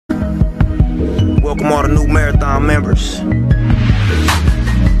welcome all the new marathon members to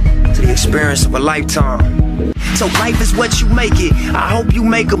the experience of a lifetime. So life is what you make it. I hope you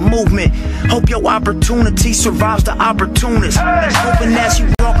make a movement. Hope your opportunity survives the opportunist. Hoping as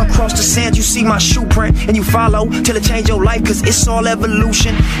you walk across the sand, you see my shoe print and you follow till it change your life, cause it's all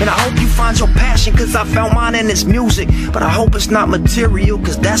evolution. And I hope you find your passion, cause I found mine in this music. But I hope it's not material,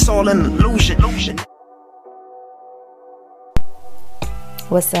 cause that's all an illusion.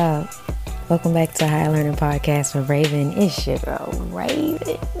 What's up? Welcome back to High Learning Podcast with Raven. It's your girl, Raven.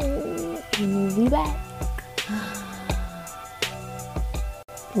 We back.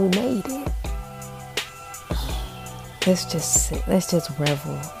 We made it. Let's just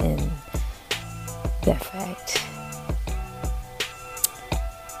revel in that fact.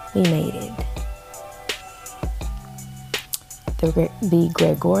 We made it. The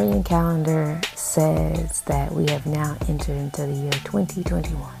Gregorian calendar says that we have now entered into the year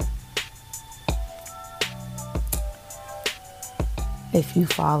 2021. If you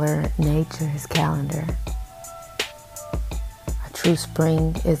follow nature's calendar, a true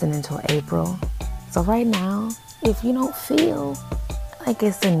spring isn't until April. So right now, if you don't feel like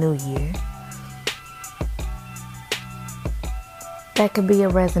it's a new year, that could be a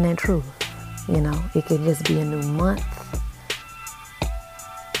resonant truth. You know, it could just be a new month.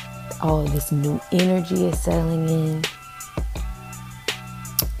 All of this new energy is settling in.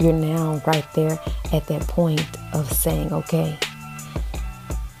 You're now right there at that point of saying, okay,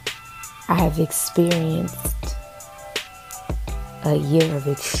 I have experienced a year of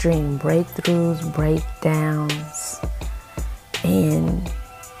extreme breakthroughs, breakdowns, and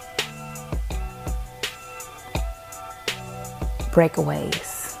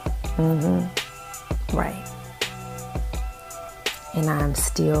breakaways. Right. And I'm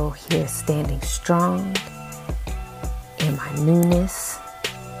still here standing strong in my newness,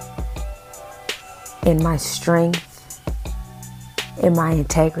 in my strength, in my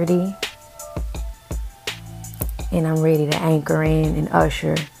integrity. And I'm ready to anchor in and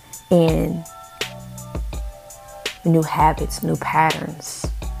usher in new habits, new patterns,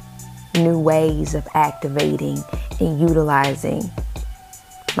 new ways of activating and utilizing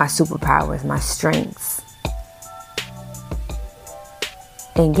my superpowers, my strengths,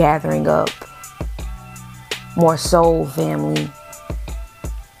 and gathering up more soul family,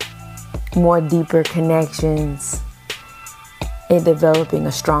 more deeper connections, and developing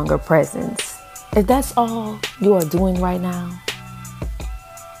a stronger presence. If that's all you are doing right now,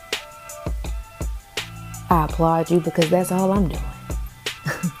 I applaud you, because that's all I'm doing.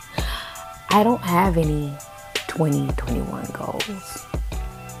 I don't have any 2021 goals.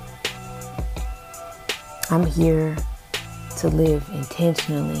 I'm here to live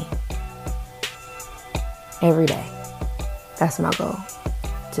intentionally every day. That's my goal.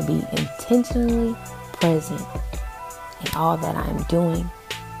 To be intentionally present in all that I'm doing,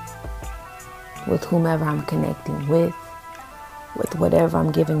 with whomever I'm connecting with whatever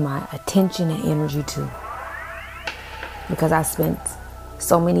I'm giving my attention and energy to. Because I spent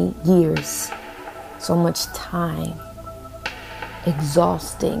so many years, so much time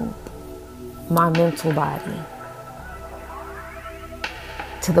exhausting my mental body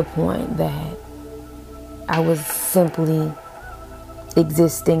to the point that I was simply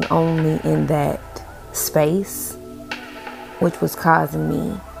existing only in that space, which was causing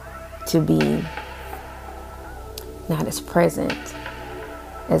me to be not as present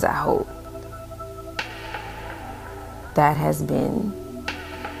as I hope. That has been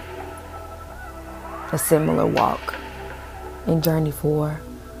a similar walk and journey for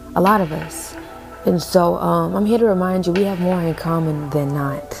a lot of us. And so I'm here to remind you, we have more in common than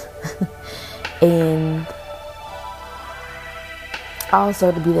not. And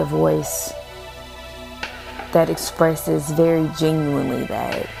also to be the voice that expresses very genuinely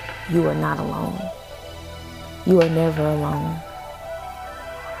that you are not alone. You are never alone.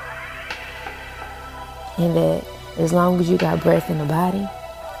 And that as long as you got breath in the body,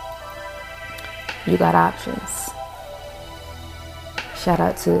 you got options. Shout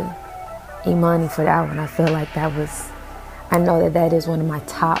out to Imani for that one. I feel like I know that is one of my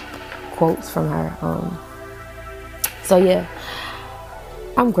top quotes from her. So yeah,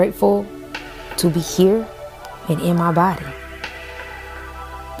 I'm grateful to be here and in my body.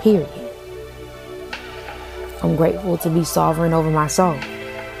 Period. I'm grateful to be sovereign over my soul.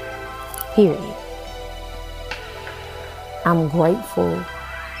 Period. I'm grateful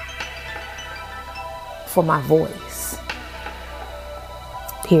for my voice.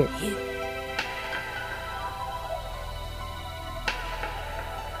 Period.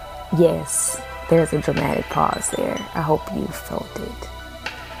 Yes, there's a dramatic pause there. I hope you felt it.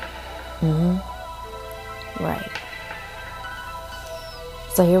 Right.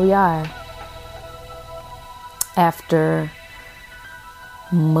 So here we are. After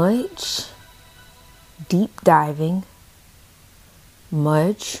much deep diving,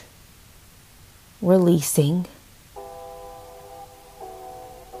 much releasing,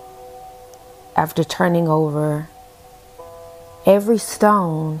 after turning over every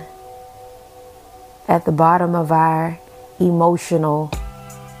stone at the bottom of our emotional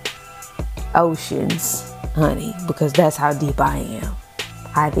oceans, honey, because that's how deep I am.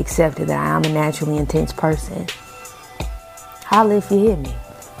 I've accepted that I am a naturally intense person. Holla if you hear me.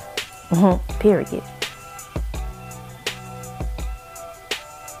 Period.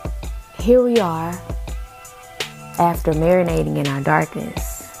 Here we are, after marinating in our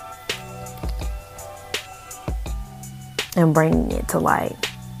darkness and bringing it to light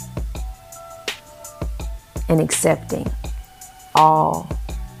and accepting all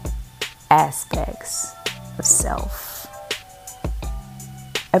aspects of self.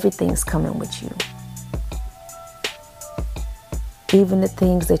 Everything's coming with you. Even the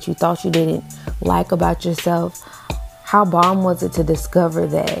things that you thought you didn't like about yourself. How bomb was it to discover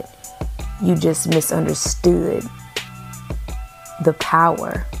that you just misunderstood the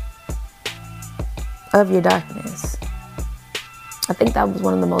power of your darkness? I think that was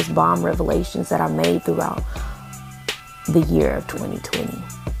one of the most bomb revelations that I made throughout the year of 2020.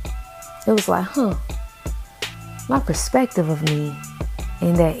 It was like, my perspective of me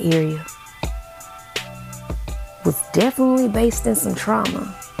in that area was definitely based in some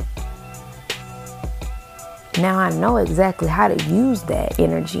trauma. Now I know exactly how to use that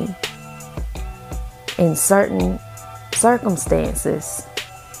energy in certain circumstances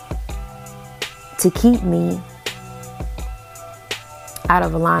to keep me out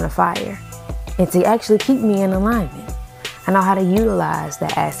of a line of fire and to actually keep me in alignment. I know how to utilize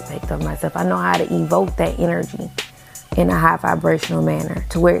that aspect of myself. I know how to evoke that energy in a high vibrational manner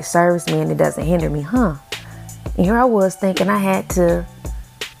to where it serves me and it doesn't hinder me, And here I was thinking I had to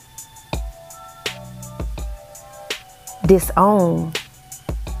disown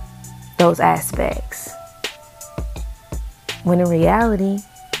those aspects, when in reality,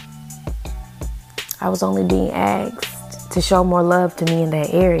 I was only being asked to show more love to me in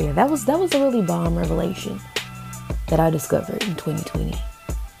that area. That was a really bomb revelation that I discovered in 2020.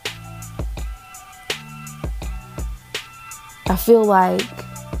 I feel like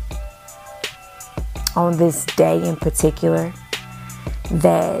on this day in particular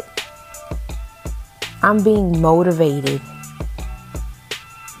that I'm being motivated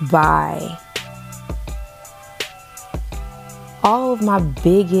by all of my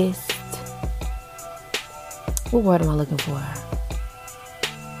biggest, what word am I looking for?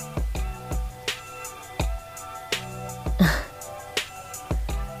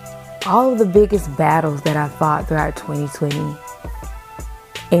 All of the biggest battles that I fought throughout 2020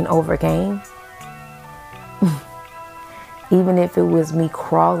 and overcame. Even if it was me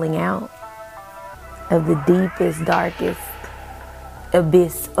crawling out of the deepest, darkest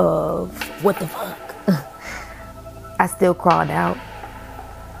abyss of what the fuck. I still crawled out.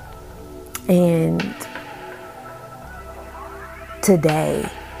 And today,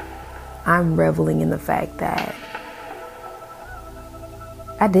 I'm reveling in the fact that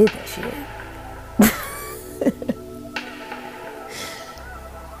I did that shit.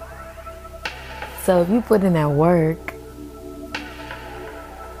 So if you put in that work,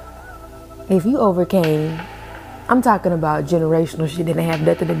 if you overcame, I'm talking about generational shit that didn't have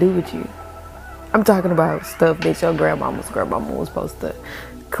nothing to do with you. I'm talking about stuff that your grandmama was supposed to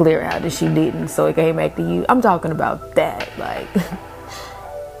clear out that she didn't, so it came back to you. I'm talking about that. Like,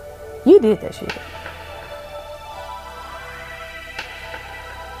 you did that shit.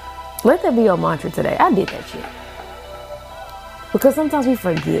 Let that be your mantra today. I did that shit. Because sometimes we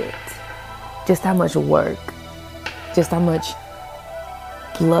forget just how much work, just how much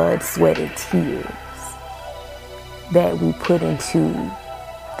blood, sweat, and tears that we put into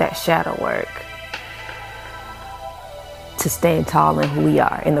that shadow work to stand tall in who we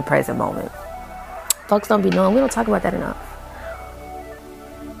are in the present moment. Folks don't be knowing. We don't talk about that enough.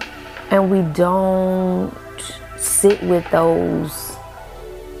 And we don't sit with those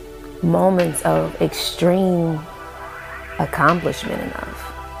moments of extreme accomplishment enough.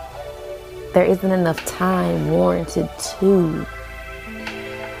 There isn't enough time warranted to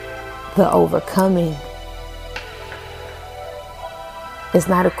the overcoming. It's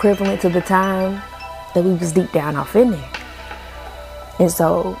not equivalent to the time that we was deep down off in there. And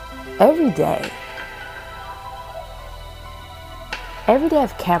so every day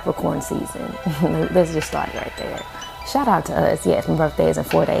of Capricorn season, let's just start right there. Shout out to us. Yes, my birthday is in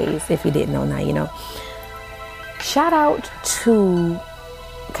 4 days. If you didn't know, now you know. shout out to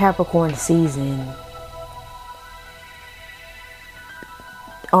Capricorn season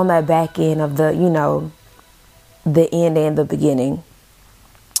on that back end of the, the end and the beginning.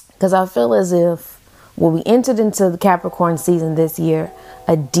 Because I feel as if when we entered into the Capricorn season this year,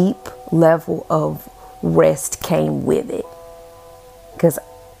 a deep level of rest came with it. Because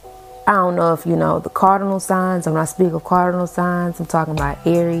I don't know if you know the cardinal signs. And when I speak of cardinal signs, I'm talking about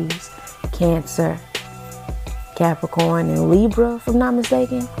Aries, Cancer, Capricorn, and Libra, if I'm not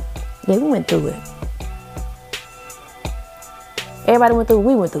mistaken. Yeah, we went through it. Everybody went through it.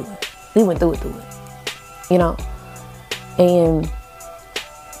 We went through it. We went through it. And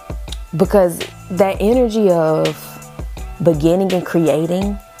because that energy of beginning and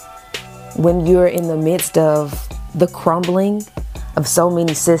creating, when you're in the midst of the crumbling of so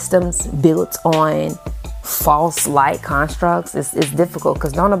many systems built on false light constructs, it's difficult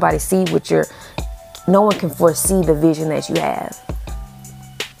because don't nobody see no one can foresee the vision that you have.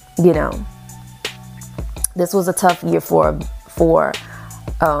 This was a tough year for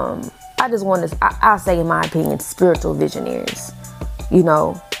I'll say in my opinion, spiritual visionaries.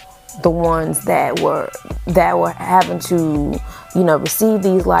 The ones that were having to, receive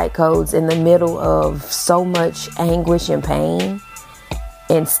these light codes in the middle of so much anguish and pain,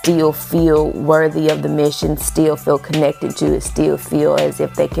 and still feel worthy of the mission, still feel connected to it, still feel as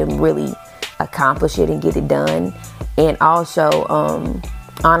if they can really accomplish it and get it done. And also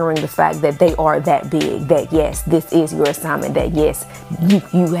honoring the fact that they are that big, that yes, this is your assignment, that yes,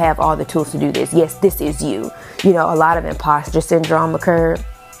 you have all the tools to do this. Yes, this is you. A lot of imposter syndrome occurred.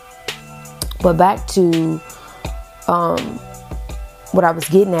 But back to what I was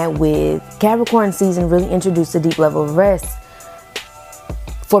getting at with Capricorn season really introduced a deep level of rest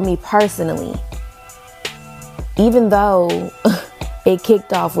for me personally. Even though it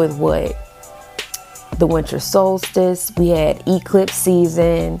kicked off with the winter solstice, we had eclipse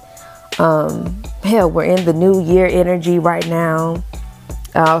season. We're in the new year energy right now.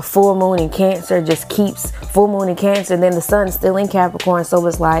 Full moon in Cancer just keeps full moon in Cancer, and then the sun's still in Capricorn, so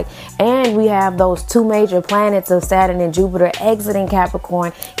it's like, and we have those two major planets of Saturn and Jupiter exiting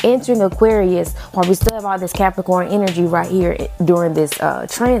Capricorn, entering Aquarius, while we still have all this Capricorn energy right here during this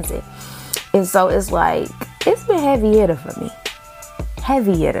transit. And so it's like, it's been heavy hitter for me.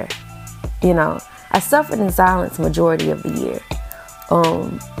 Heavy hitter. I suffered in silence majority of the year.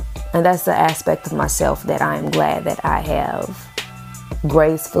 And that's the aspect of myself that I am glad that I have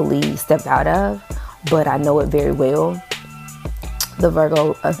gracefully stepped out of, but I know it very well. The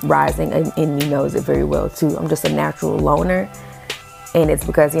Virgo rising in me knows it very well too. I'm just a natural loner, and it's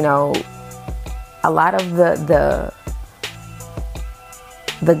because a lot of the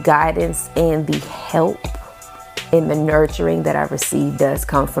guidance and the help and the nurturing that I receive does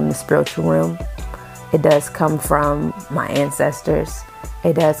come from the spiritual realm. It does come from my ancestors.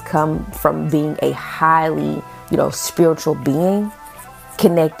 It does come from being a highly spiritual being,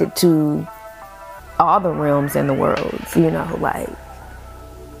 connected to all the realms in the world,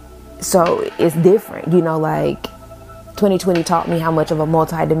 so it's different, 2020 taught me how much of a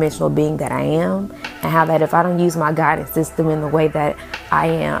multidimensional being that I am, and how that if I don't use my guidance system in the way that I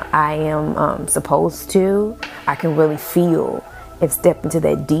am supposed to, I can really feel and step into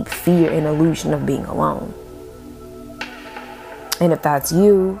that deep fear and illusion of being alone. And if that's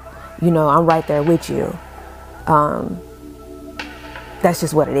you, I'm right there with you. That's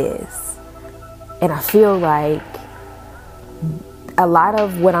just what it is. And I feel like a lot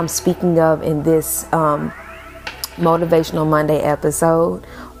of what I'm speaking of in this Motivational Monday episode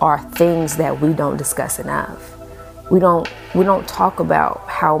are things that we don't discuss enough. We don't talk about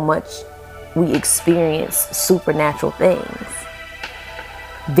how much we experience supernatural things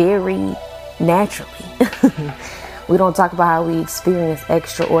very naturally. We don't talk about how we experience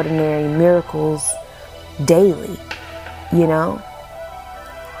extraordinary miracles daily,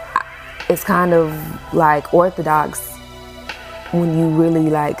 It's kind of like orthodox when you really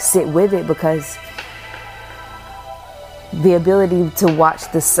sit with it, because the ability to watch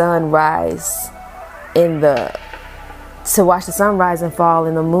the sun rise and fall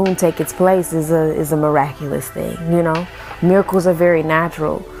and the moon take its place is a miraculous thing. Miracles are very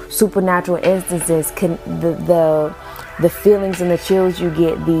natural. Supernatural instances can the feelings and the chills you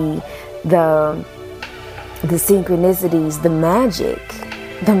get, the synchronicities, the magic.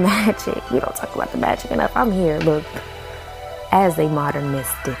 We don't talk about the magic enough. I'm here, look, as a modern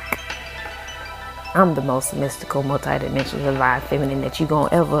mystic. I'm the most mystical, multidimensional, divine feminine that you're going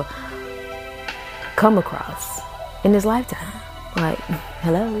to ever come across in this lifetime.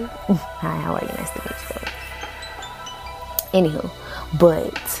 Hello. Hi, how are you? Nice to meet you. Anywho,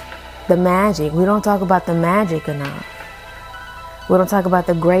 but the magic. We don't talk about the magic enough. We don't talk about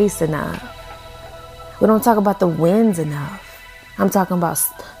the grace enough. We don't talk about the wins enough. I'm talking about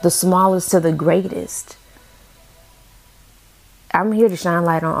the smallest to the greatest. I'm here to shine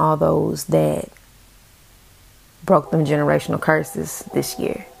light on all those that broke them generational curses this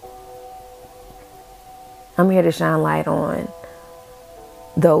year. I'm here to shine light on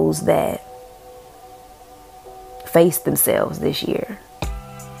those that faced themselves this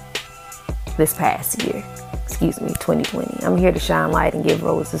past year, 2020. I'm here to shine light and give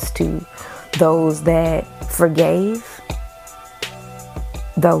roses to those that forgave,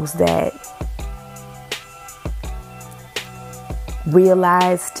 those that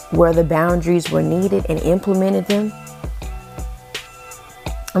realized where the boundaries were needed and implemented them.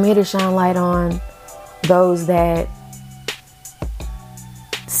 I'm here to shine light on those that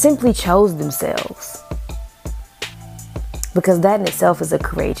simply chose themselves, because that in itself is a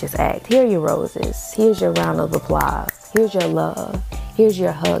courageous act. Here are your roses. Here's your round of applause. Here's your love. Here's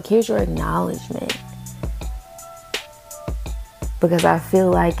your hug. Here's your acknowledgement. Because I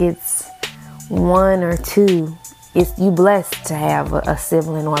feel like it's one or two. It's you blessed to have a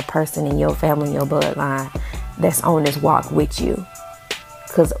sibling or a person in your family, in your bloodline, that's on this walk with you.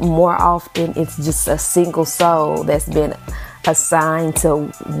 Because more often it's just a single soul that's been assigned to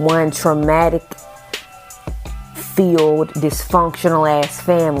one traumatic filled, dysfunctional ass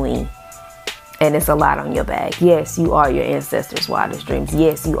family, and it's a lot on your back. Yes, you are your ancestors' wildest dreams.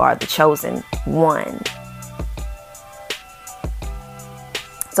 Yes, you are the chosen one.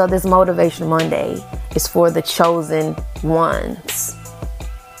 So this Motivation Monday is for the chosen ones.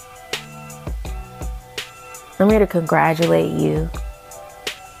 I'm here to congratulate you.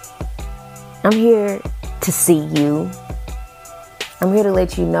 I'm here to see you. I'm here to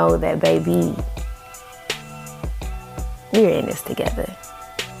let you know that, baby, we're in this together.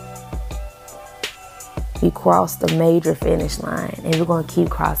 We crossed the major finish line, and we're going to keep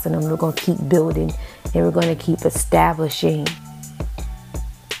crossing them. We're going to keep building, and we're going to keep establishing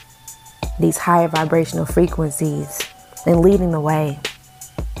these higher vibrational frequencies and leading the way.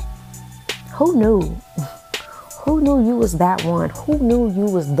 Who knew? Who knew you was that one? Who knew you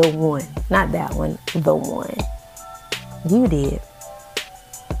was the one? Not that one, the one. You did.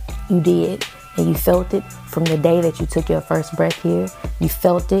 You did. And you felt it from the day that you took your first breath here. You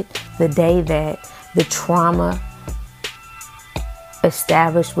felt it the day that the trauma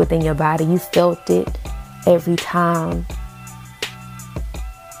established within your body. You felt it every time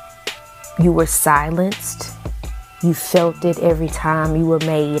you were silenced. You felt it every time you were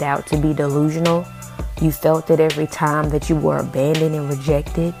made out to be delusional. You felt it every time that you were abandoned and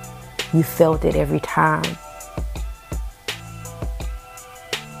rejected. You felt it every time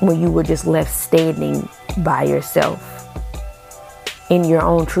when you were just left standing by yourself in your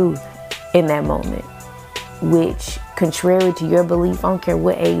own truth in that moment, which, contrary to your belief, I don't care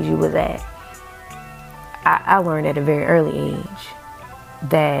what age you was at, I learned at a very early age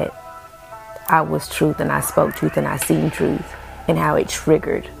that I was truth and I spoke truth and I seen truth, and how it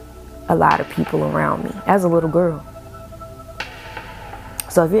triggered a lot of people around me as a little girl.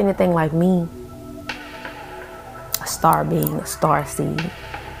 So if you're anything like me, a star being a star seed,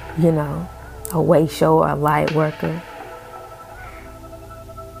 you know, a way shower, a light worker.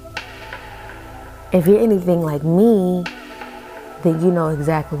 If you're anything like me, then you know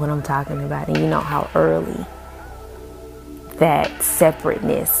exactly what I'm talking about, and you know how early that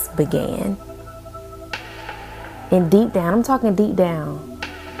separateness began. And deep down, I'm talking deep down,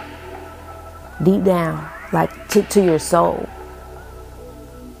 like to your soul,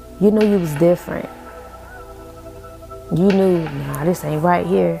 you knew you was different. You knew, nah, this ain't right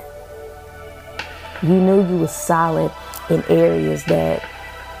here. You knew you was solid in areas that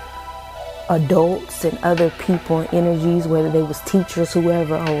adults and other people and energies, whether they was teachers,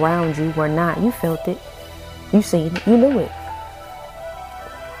 whoever around you, were not. You felt it. You seen it. You knew it.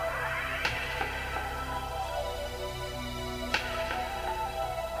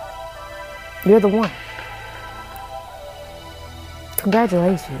 You're the one.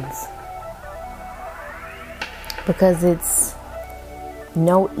 Congratulations. Because it's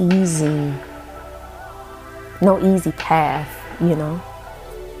no easy path, you know.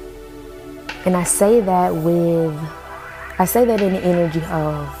 And I say that in the energy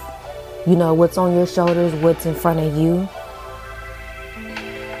of, you know, what's on your shoulders, what's in front of you.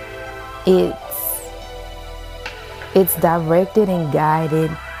 It's directed and guided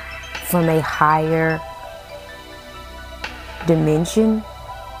from a higher dimension,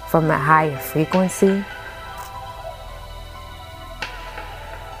 from a higher frequency.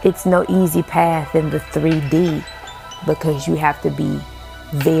 It's no easy path in the 3D, because you have to be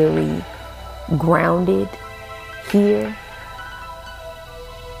very grounded here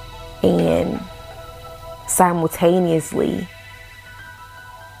and simultaneously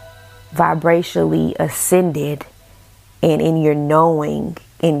vibrationally ascended and in your knowing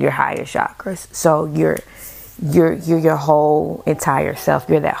in your higher chakras. So you're your whole entire self.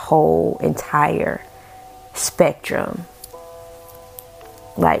 You're that whole entire spectrum.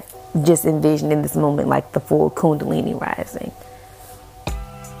 Like, just envision in this moment like the full Kundalini rising.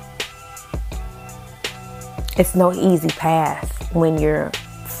 It's no easy path when you're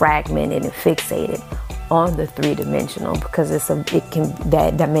fragmented and fixated on the three-dimensional, because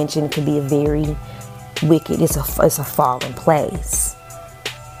that dimension can be a very wicked. It's a fallen place,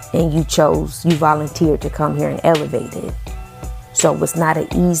 and you volunteered to come here and elevate it. So it's not an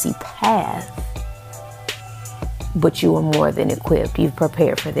easy path, but you are more than equipped. You've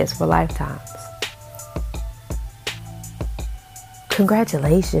prepared for this for lifetimes.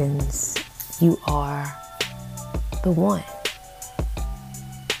 Congratulations, you are the one.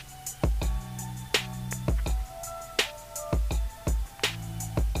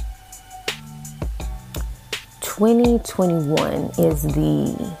 (2021) is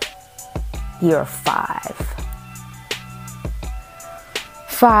the year of 5.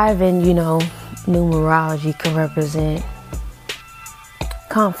 5 in, numerology can represent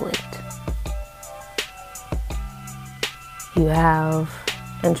conflict. You have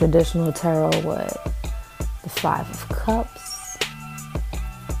in traditional tarot the 5 of Cups,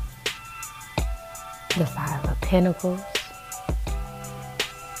 the 5 of Pentacles,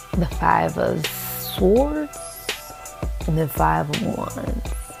 the 5 of Swords, and the 5 of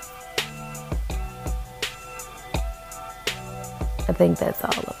Wands. I think that's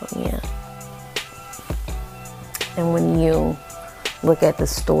all of them, yeah. And when you look at the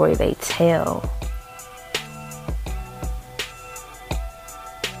story they tell,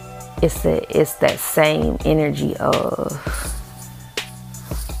 it's that same energy of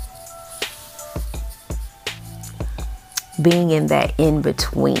being in that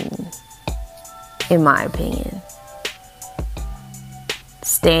in-between, in my opinion.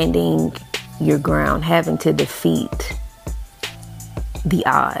 Standing your ground, having to defeat the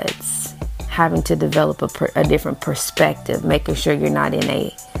odds, having to develop a different perspective, making sure you're not in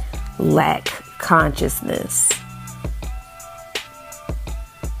a lack consciousness.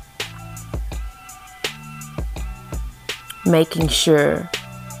 Making sure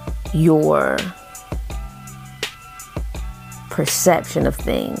your perception of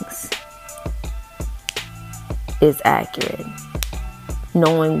things is accurate.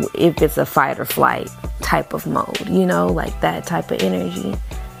 Knowing if it's a fight or flight type of mode, like that type of energy.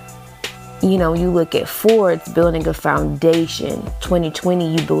 You look at Ford's building a foundation.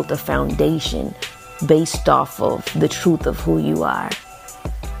 2020, you built a foundation based off of the truth of who you are.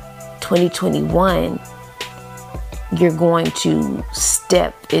 2021, you're going to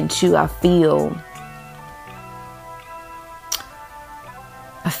step into, I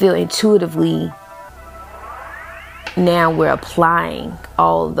feel intuitively, now we're applying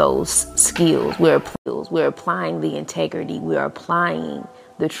all those skills. We're applying the integrity. We're applying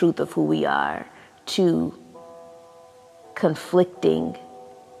the truth of who we are to conflicting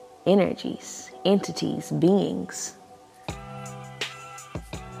energies, entities, beings.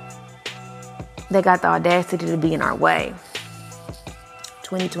 They got the audacity to be in our way.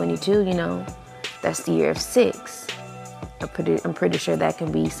 2022, that's the year of 6. I'm pretty sure that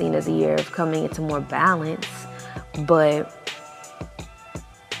can be seen as a year of coming into more balance. But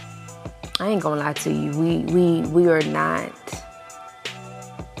I ain't gonna lie to you, we are not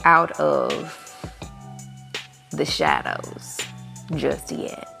out of the shadows just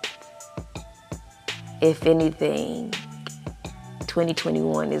yet. If anything,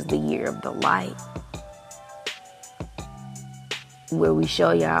 2021 is the year of the light, where we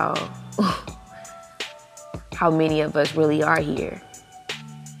show y'all how many of us really are here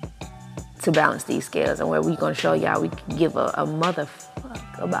to balance these scales, and where we're going to show y'all we can give a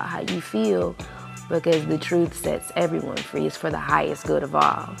motherfuck about how you feel, because the truth sets everyone free. It's for the highest good of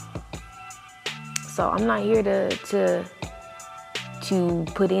all. So I'm not here to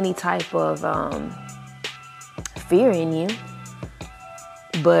put any type of fear in you,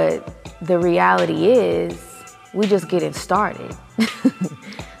 but the reality is we just getting started.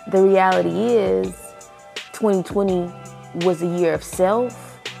 The reality is 2020 was a year of self.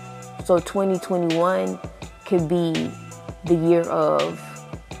 So 2021 could be the year of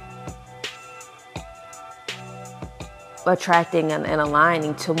attracting and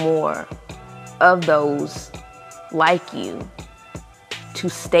aligning to more of those like you to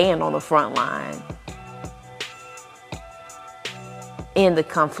stand on the front line in the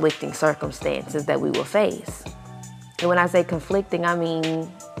conflicting circumstances that we will face. And when I say conflicting, I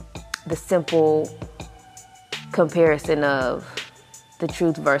mean the simple comparison of the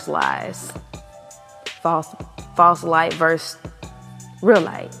truth versus lies, false light versus real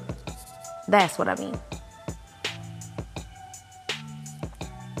light. That's what I mean.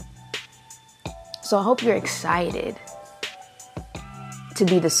 So I hope you're excited to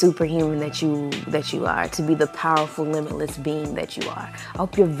be the superhuman that you are, to be the powerful, limitless being that you are. I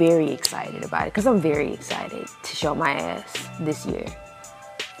hope you're very excited about it, because I'm very excited to show my ass this year.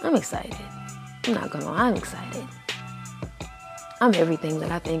 I'm excited. I'm not gonna lie, I'm excited. I'm everything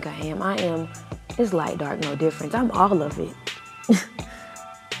that I think I am. I am, it's light, dark, no difference. I'm all of it.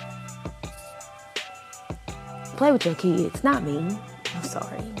 Play with your kids, not me. I'm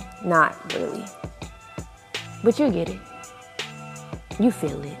sorry, not really. But you get it. You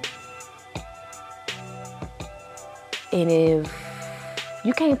feel it. And if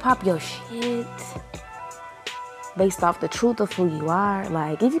you can't pop your shit based off the truth of who you are,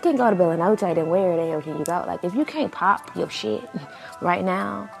 like if you can't go to Bella Noche, then where the hell can you go? Like if you can't pop your shit right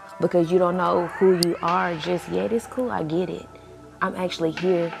now because you don't know who you are just yet, it's cool, I get it. I'm actually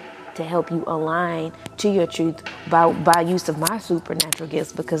here to help you align to your truth by use of my supernatural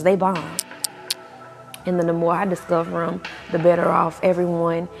gifts, because they bomb. And then the more I discover them, the better off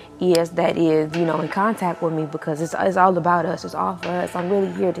everyone is that is, in contact with me, because it's all about us. It's all for us. I'm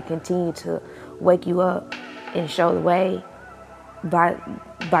really here to continue to wake you up and show the way by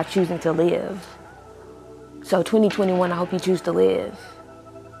choosing to live. So 2021, I hope you choose to live.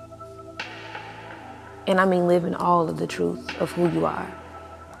 And I mean live in all of the truth of who you are.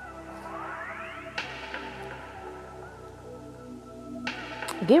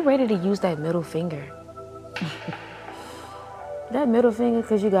 Get ready to use that middle finger. That middle finger,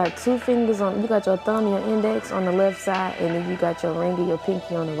 because you got two fingers on, you got your thumb and your index on the left side, and then you got your ring and your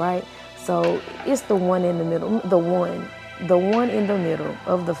pinky on the right. So it's the one in the middle, the one in the middle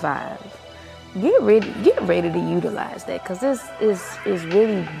of the five. Get ready to utilize that, because this is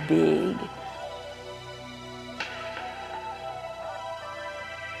really big.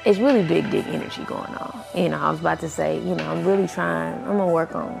 It's really big energy going on. I was about to say, I'm really trying, I'm gonna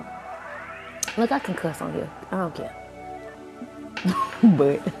work on. Look, I can cuss on here. I don't care.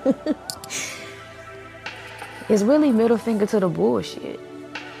 But it's really middle finger to the bullshit.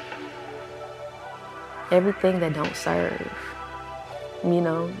 Everything that don't serve.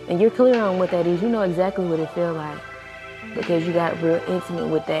 And you're clear on what that is. You know exactly what it feels like, because you got real intimate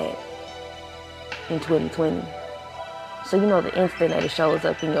with that in 2020. So the instant that it shows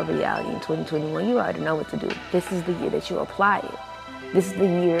up in your reality in 2021, you already know what to do. This is the year that you apply it. This is the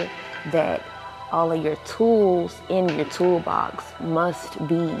year that all of your tools in your toolbox must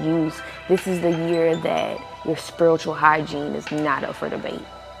be used. This is the year that your spiritual hygiene is not up for debate.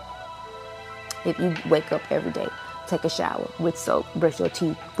 If you wake up every day, take a shower with soap, brush your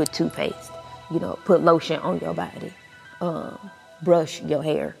teeth with toothpaste, put lotion on your body, brush your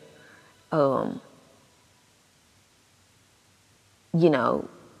hair,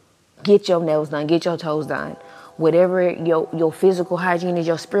 get your nails done, get your toes done. Whatever your physical hygiene is,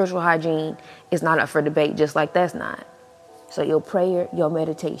 your spiritual hygiene is not up for debate, just like that's not. So your prayer, your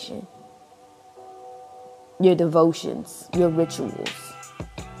meditation, your devotions, your rituals,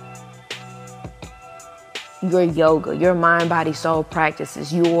 your yoga, your mind, body, soul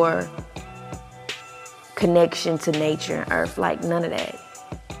practices, your connection to nature and earth, like none of that.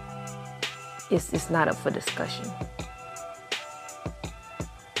 It's not up for discussion.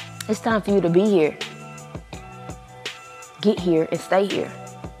 It's time for you to be here. Get here and stay here.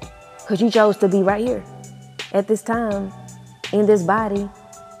 Because you chose to be right here. At this time, in this body,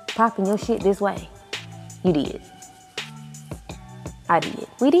 popping your shit this way. You did. I did.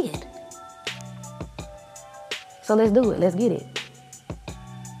 We did. So let's do it. Let's get it.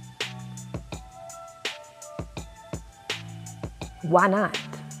 Why not?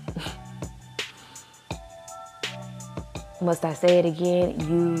 Must I say it again?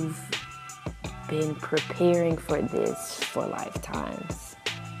 You've been preparing for this for lifetimes.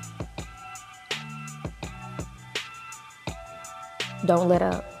 Don't let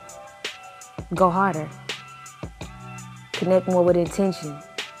up. Go harder. Connect more with intention.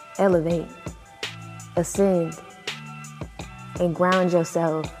 Elevate. Ascend. And ground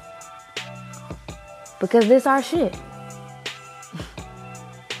yourself. Because this our shit.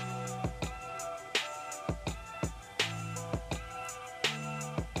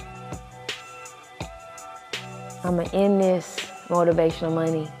 I'm going to end this motivational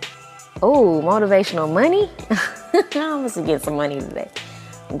money. Oh, motivational money? I'm going to get some money today.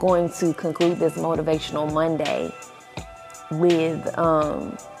 I'm going to conclude this motivational Monday with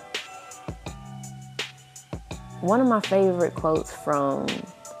one of my favorite quotes from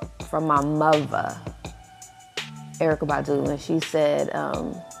my mother, Erykah Badu, and she said,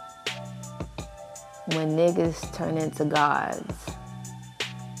 when niggas turn into gods,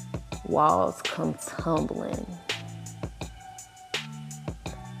 walls come tumbling.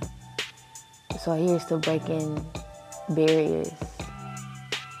 So here's to breaking barriers.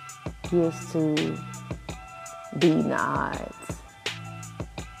 Here's to beating the odds.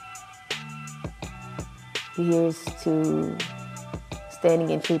 Here's to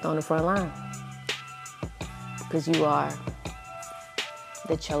standing in truth on the front line. Because you are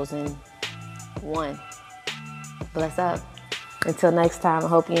the chosen one. Bless up. Until next time, I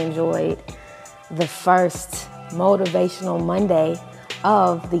hope you enjoyed the first Motivational Monday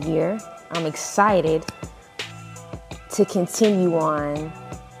of the year. I'm excited to continue on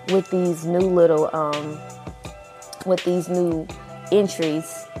with these new little, with these new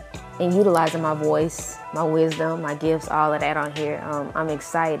entries and utilizing my voice, my wisdom, my gifts, all of that on here. I'm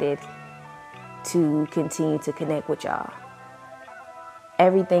excited to continue to connect with y'all.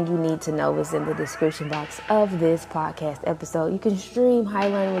 Everything you need to know is in the description box of this podcast episode. You can stream High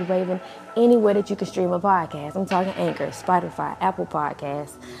Learning with Raven anywhere that you can stream a podcast. I'm talking Anchor, Spotify, Apple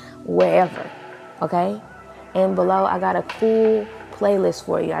Podcasts, wherever, okay? And below, I got a cool playlist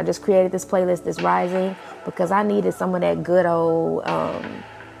for you. I just created this playlist, this Rising, because I needed some of that good old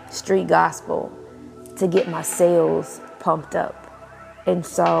street gospel to get my sales pumped up. And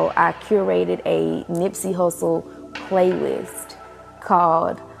so I curated a Nipsey Hussle playlist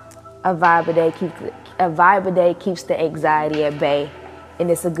called A Vibe a Day Keeps the Anxiety at Bay.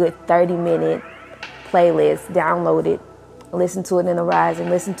 And it's a good 30-minute playlist. Download it. Listen to it in the rising.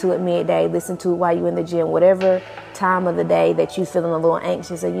 Listen to it midday. Listen to it while you're in the gym. Whatever time of the day that you're feeling a little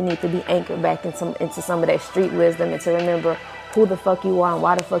anxious and you need to be anchored back into some of that street wisdom and to remember who the fuck you are and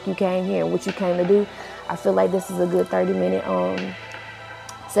why the fuck you came here and what you came to do. I feel like this is a good 30-minute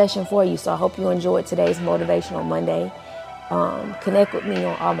session for you. So I hope you enjoyed today's Motivational Monday. Connect with me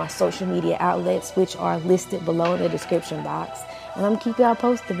on all my social media outlets, which are listed below in the description box. And I'm going to keep y'all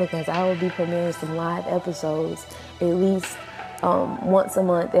posted because I will be premiering some live episodes at least once a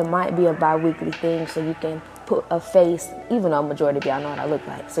month. It might be a bi-weekly thing so you can put a face, even though majority of y'all know what I look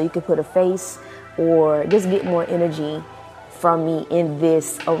like. So you can put a face or just get more energy from me in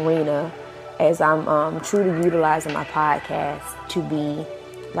this arena as I'm truly utilizing my podcast to be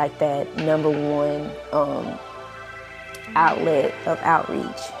like that number one outlet of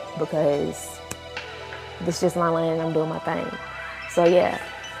outreach, because this is just my lane and I'm doing my thing. So yeah,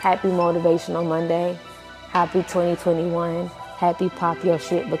 happy Motivational Monday. Happy 2021. Happy Pop Your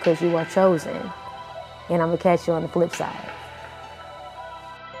Shit because you are chosen. And I'm going to catch you on the flip side.